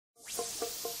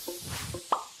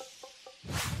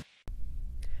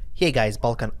Hey guys,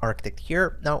 Balkan Architect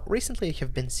here. Now, recently I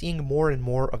have been seeing more and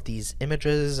more of these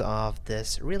images of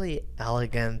this really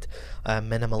elegant,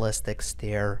 minimalistic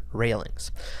stair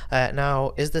railings.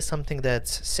 Now, is this something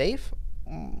that's safe?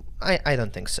 I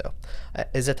don't think so.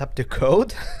 Is it up to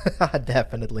code?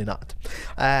 Definitely not.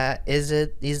 Is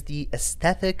the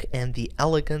aesthetic and the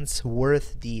elegance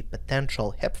worth the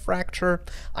potential hip fracture?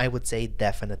 I would say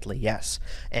definitely yes.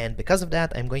 And because of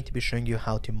that, I'm going to be showing you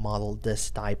how to model this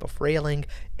type of railing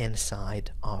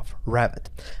inside of Revit.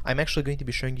 I'm actually going to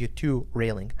be showing you two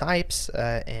railing types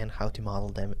and how to model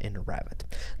them in Revit.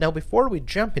 Now, before we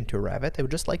jump into Revit, I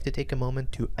would just like to take a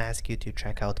moment to ask you to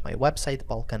check out my website,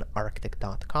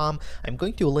 balkanarchitect.com. I'm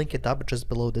going to link it up just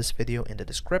below this video in the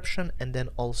description and then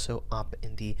also up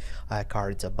in the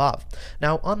cards above.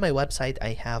 Now, on my website, I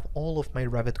have all of my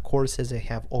Revit courses. I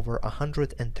have over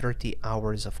 130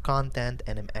 hours of content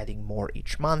and I'm adding more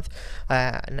each month.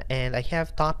 And I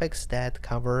have topics that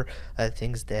cover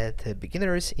things that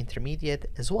beginners,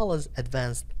 intermediate, as well as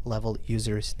advanced level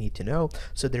users need to know.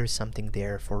 So there's something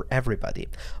there for everybody.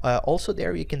 Also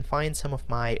there you can find some of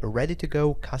my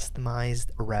ready-to-go customized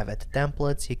Revit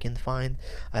templates. You can find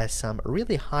some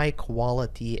really high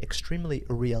quality, extremely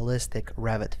realistic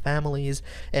Revit families,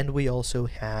 and we also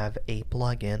have a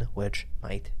plugin which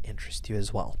might interest you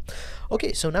as well.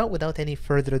 Okay, so now without any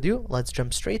further ado, let's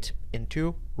jump straight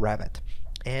into Revit.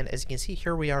 And as you can see,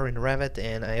 here we are in Revit,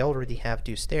 and I already have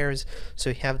two stairs.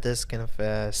 So you have this kind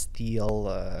of steel,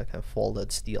 kind of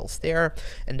folded steel stair,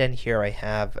 and then here I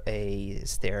have a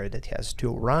stair that has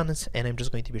two runs, and I'm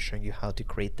just going to be showing you how to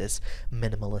create this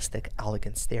minimalistic,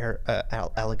 elegant stair,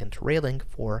 elegant railing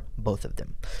for both of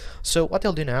them. So what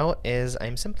I'll do now is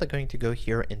I'm simply going to go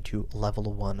here into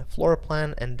level 1 floor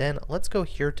plan, and then let's go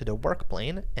here to the work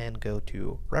plane and go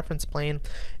to reference plane,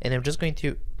 and I'm just going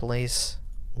to place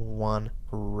one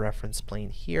reference plane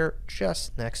here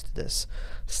just next to this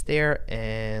stair,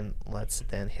 and let's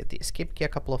then hit the escape key a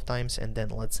couple of times, and then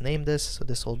let's name this. So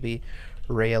this will be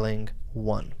railing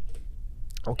 1.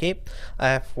 Okay,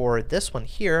 for this one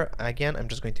here, again, I'm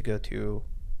just going to go to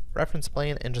reference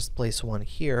plane and just place one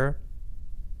here.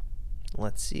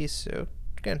 Let's see, so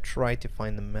I'm gonna try to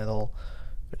find the middle,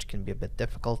 which can be a bit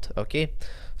difficult. Okay,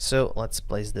 so let's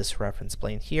place this reference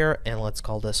plane here, and let's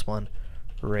call this one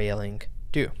railing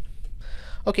 2.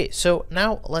 Okay, so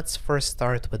now let's first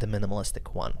start with the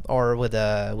minimalistic one, or with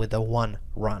a one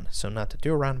run. So not a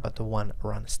two run, but a one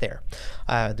run stair.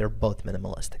 They're both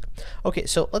minimalistic. Okay,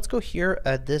 so let's go here.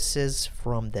 This is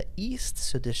from the east,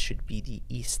 so this should be the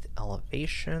east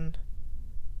elevation.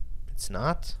 It's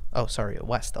not. Oh, sorry,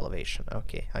 west elevation.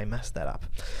 Okay, I messed that up.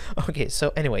 Okay,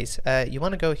 so anyways, you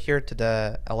want to go here to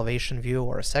the elevation view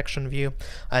or a section view.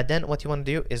 Then what you want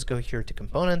to do is go here to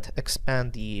component,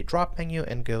 expand the drop menu,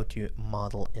 and go to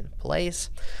model in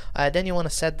place. Then you want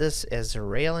to set this as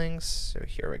railings. So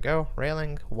here we go,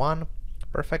 railing 1.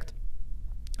 Perfect.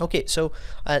 Okay, so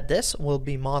this will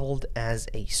be modeled as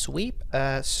a sweep.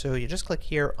 So you just click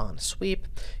here on sweep,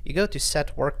 you go to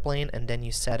set work plane, and then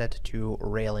you set it to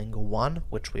railing 1,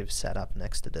 which we've set up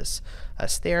next to this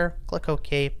stair. Click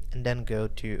OK, and then go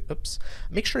to,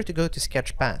 make sure to go to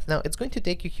sketch path. Now it's going to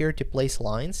take you here to place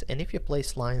lines, and if you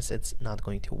place lines, it's not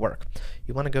going to work.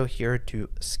 You want to go here to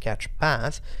sketch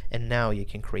path, and now you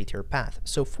can create your path.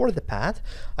 So for the path,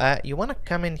 you want to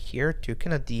come in here to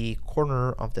kind of the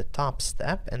corner of the top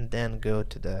step, and then go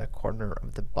to the corner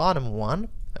of the bottom one.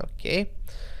 Okay,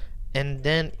 and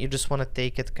then you just want to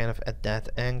take it kind of at that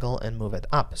angle and move it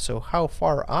up. So how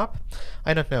far up?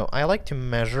 I don't know. I like to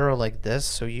measure like this,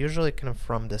 so usually kind of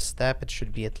from the step it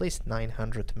should be at least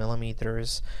 900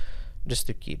 millimeters, just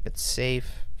to keep it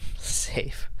safe.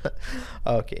 Safe.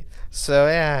 Okay, so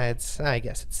yeah, I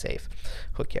guess it's safe.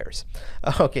 Who cares?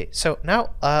 Okay, so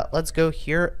now let's go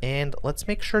here and let's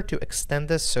make sure to extend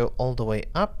this so all the way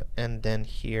up, and then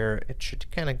here it should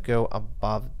kind of go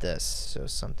above this. So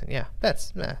something, yeah,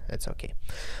 that's it's okay.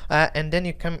 And then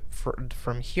you come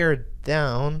from here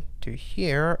down to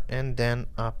here and then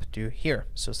up to here,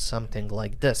 so something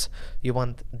like this. You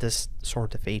want this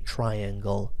sort of a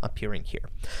triangle appearing here.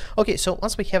 Okay, so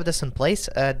once we have this in place,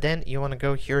 then you want to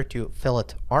go here to fillet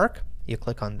arc. You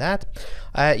click on that.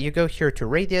 You go here to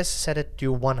radius, set it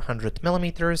to 100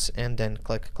 millimeters, and then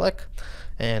click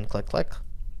and click.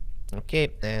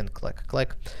 Okay, and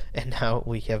click, and now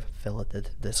we have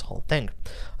filleted this whole thing.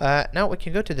 Now we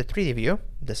can go to the 3D view.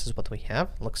 This is what we have.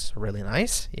 Looks really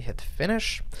nice. You hit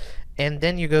finish, and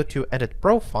then you go to edit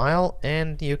profile,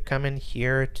 and you come in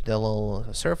here to the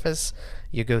little surface.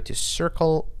 You go to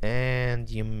circle, and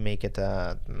you make it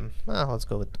well, let's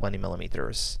go with 20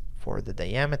 millimeters for the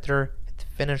diameter. Hit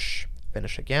finish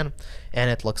again, and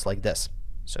it looks like this.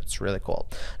 So it's really cool.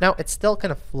 Now it's still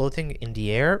kind of floating in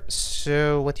the air,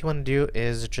 so what you want to do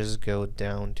is just go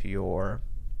down to your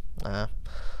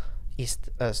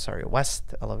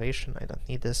west elevation. I don't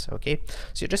need this. Okay,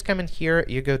 so you just come in here,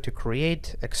 you go to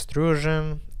create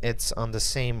extrusion. It's on the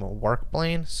same work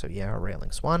plane, so yeah,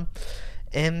 railings 1.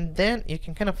 And then you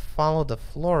can kind of follow the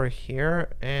floor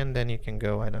here, and then you can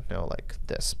go, I don't know, like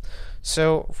this.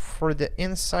 So for the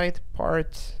inside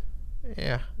part,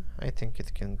 yeah, I think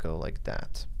it can go like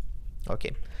that.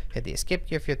 Okay, hit the escape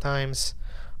key a few times,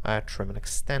 trim and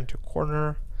extend to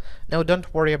corner. Now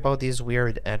don't worry about these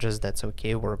weird edges, that's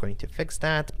okay, we're going to fix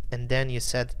that. And then you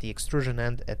set the extrusion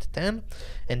end at 10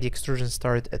 and the extrusion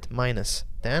start at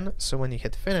 -10. So when you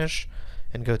hit finish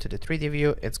and go to the 3D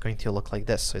view, it's going to look like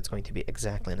this. So it's going to be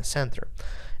exactly in the center.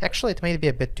 Actually, it might be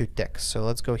a bit too thick. So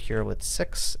let's go here with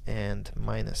 6 and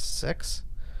 -6.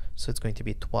 So it's going to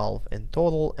be 12 in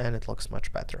total, and it looks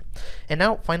much better. And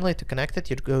now, finally, to connect it,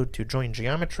 you'd go to Join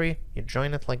Geometry, you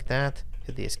join it like that,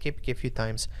 hit the escape key a few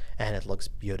times, and it looks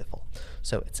beautiful.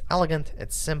 So it's elegant,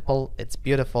 it's simple, it's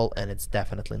beautiful, and it's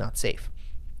definitely not safe.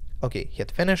 Okay,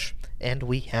 hit finish, and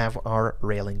we have our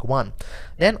railing 1.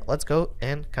 Then let's go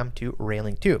and come to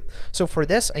railing 2. So for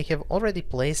this, I have already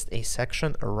placed a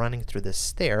section running through this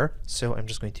stair, so I'm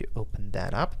just going to open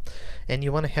that up, and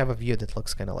you want to have a view that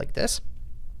looks kind of like this.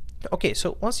 Okay,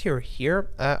 so once you're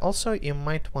here, also you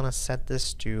might want to set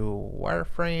this to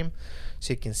wireframe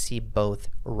so you can see both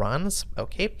runs.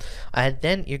 Okay,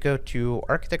 then you go to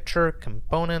architecture,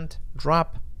 component,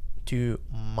 drop to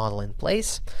model in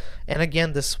place, and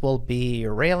again this will be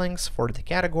railings for the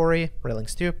category,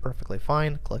 railings 2, perfectly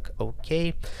fine, click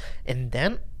OK, and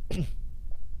then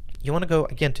you want to go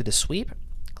again to the sweep,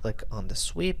 click on the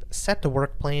sweep, set the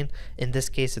work plane. In this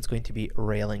case it's going to be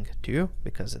railing 2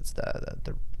 because it's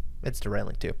the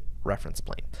railing 2 reference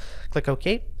plane. Click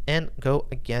OK and go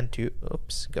again to,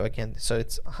 go again. So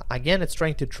it's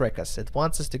trying to trick us. It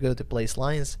wants us to go to place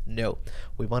lines. No,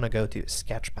 we want to go to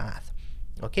sketch path.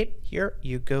 Okay, here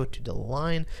you go to the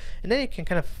line, and then you can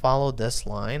kind of follow this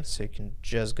line. So you can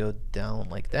just go down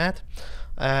like that,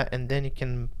 and then you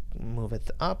can move it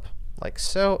up like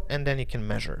so, and then you can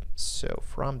measure. So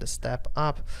from the step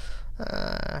up,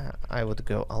 I would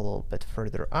go a little bit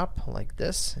further up like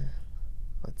this.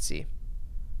 Let's see.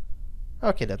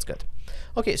 Okay, that's good.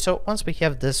 Okay, so once we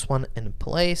have this one in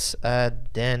place,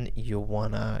 then you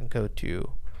wanna go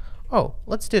to, oh,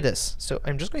 let's do this. So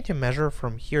I'm just going to measure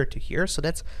from here to here, so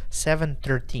that's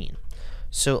 713.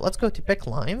 So let's go to pick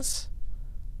lines,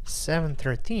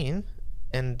 713,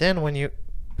 and then when you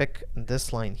pick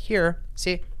this line here,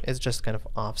 see, it just kind of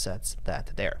offsets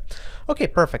that there. Okay,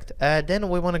 perfect. Then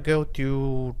we want to go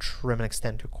to trim and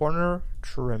extend to corner,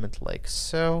 trim it like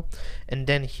so, and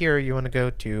then here you want to go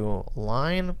to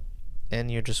line, and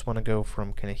you just want to go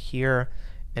from kind of here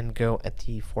and go at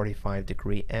the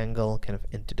 45-degree angle kind of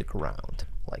into the ground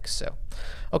like so.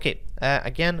 Okay,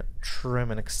 again,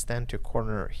 trim and extend to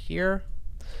corner here,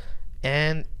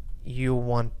 and you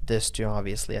want this to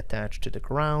obviously attach to the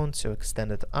ground, so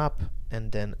extend it up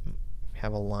and then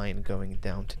have a line going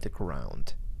down to the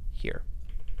ground here.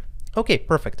 Okay,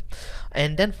 perfect.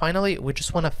 And then finally, we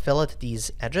just want to fillet these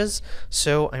edges.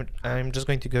 So I'm just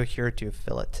going to go here to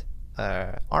fillet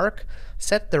arc,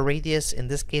 set the radius in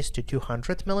this case to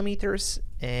 200 millimeters,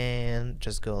 and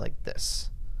just go like this.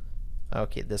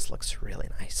 Okay, this looks really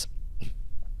nice.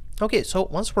 Okay, so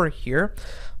once we're here,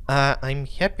 I'm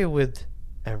happy with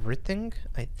everything,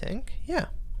 I think. Yeah,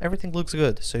 everything looks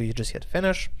good. So you just hit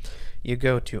finish, you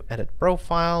go to edit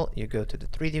profile, you go to the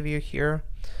 3D view here,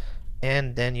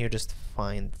 and then you just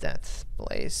find that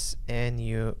place and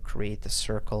you create a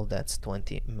circle that's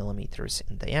 20 millimeters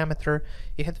in diameter.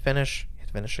 You hit finish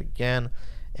again,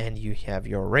 and you have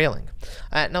your railing.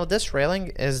 Now this railing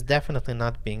is definitely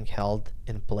not being held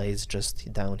in place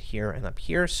just down here and up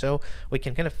here, so we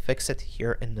can kind of fix it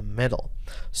here in the middle.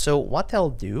 So what I'll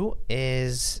do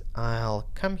is I'll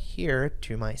come here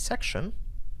to my section,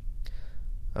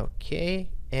 okay,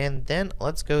 and then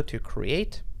let's go to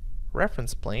create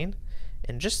reference plane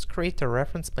and just create a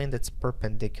reference plane that's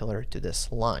perpendicular to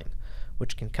this line,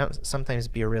 which can sometimes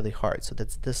be really hard. So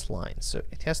that's this line, so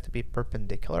it has to be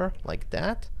perpendicular like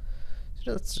that.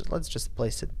 So let's just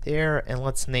place it there, and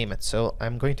let's name it. So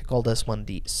I'm going to call this one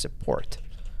the support.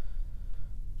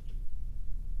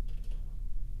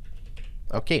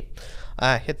 Okay,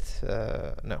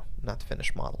 no, not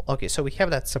finish model. Okay, so we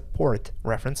have that support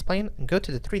reference plane. Go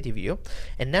to the 3D view,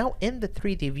 and now in the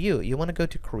 3D view you want to go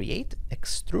to create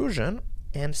extrusion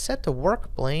and set the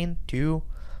work plane to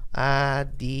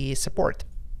the support.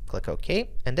 click OK,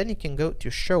 and then you can go to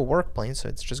show work plane, so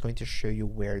it's just going to show you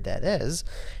where that is,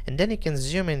 and then you can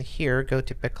zoom in here, go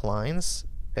to pick lines,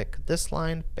 pick this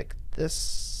line, pick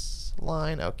this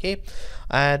line, okay,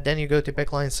 then you go to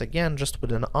pick lines again, just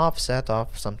with an offset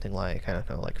of something like, I don't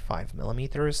know, like 5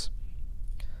 millimeters.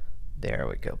 There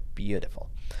we go, beautiful.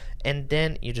 And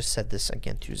then you just set this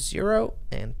again to 0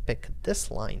 and pick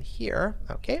this line here,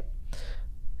 okay.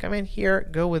 Come in here,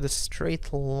 go with a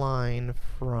straight line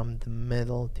from the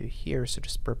middle to here, so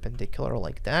just perpendicular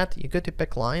like that. You go to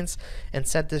pick lines and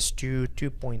set this to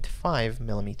 2.5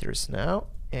 millimeters now,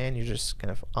 and you just kind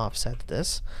of offset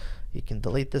this. You can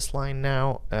delete this line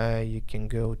now. You can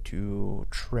go to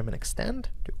trim and extend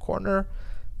to corner,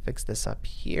 fix this up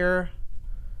here.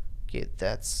 Okay,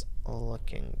 that's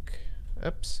looking,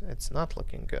 oops, it's not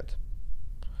looking good.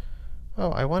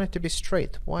 Oh, I want it to be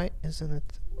straight. Why isn't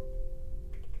it?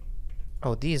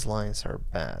 Oh, these lines are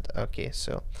bad. Okay,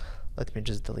 so let me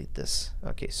just delete this.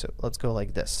 Okay, so let's go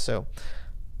like this. So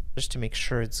just to make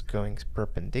sure it's going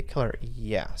perpendicular,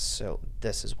 yeah, so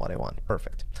this is what I want.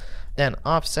 Perfect. Then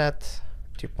offset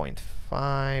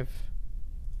 2.5.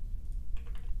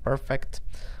 Perfect.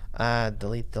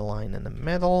 Delete the line in the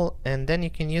middle, and then you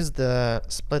can use the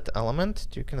split element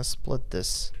to kind of split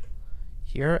this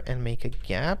here and make a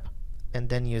gap, and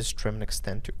then use trim and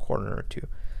extend to corner to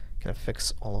kind of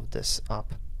fix all of this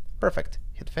up. Perfect.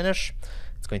 Hit finish.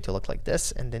 It's going to look like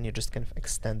this, and then you just kind of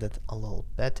extend it a little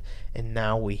bit, and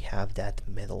now we have that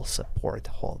middle support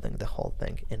holding the whole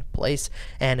thing in place,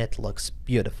 and it looks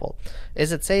beautiful.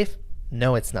 Is it safe?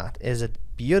 No, it's not. Is it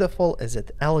beautiful? Is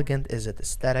it elegant? Is it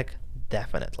aesthetic?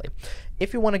 Definitely.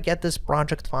 If you want to get this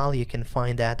project file, you can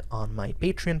find that on my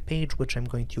Patreon page, which I'm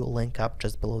going to link up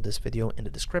just below this video in the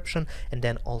description, and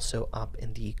then also up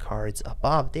in the cards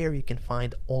above. There you can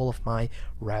find all of my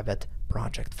Revit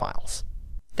project files.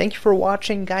 Thank you for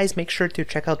watching, guys. Make sure to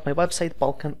check out my website,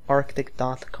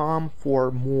 balkanarchitect.com,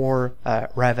 for more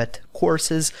Revit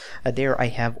courses. There I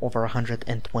have over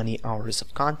 120 hours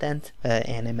of content,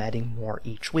 and I'm adding more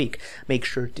each week. Make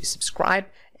sure to subscribe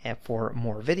for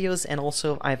more videos, and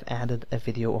also I've added a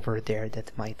video over there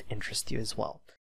that might interest you as well.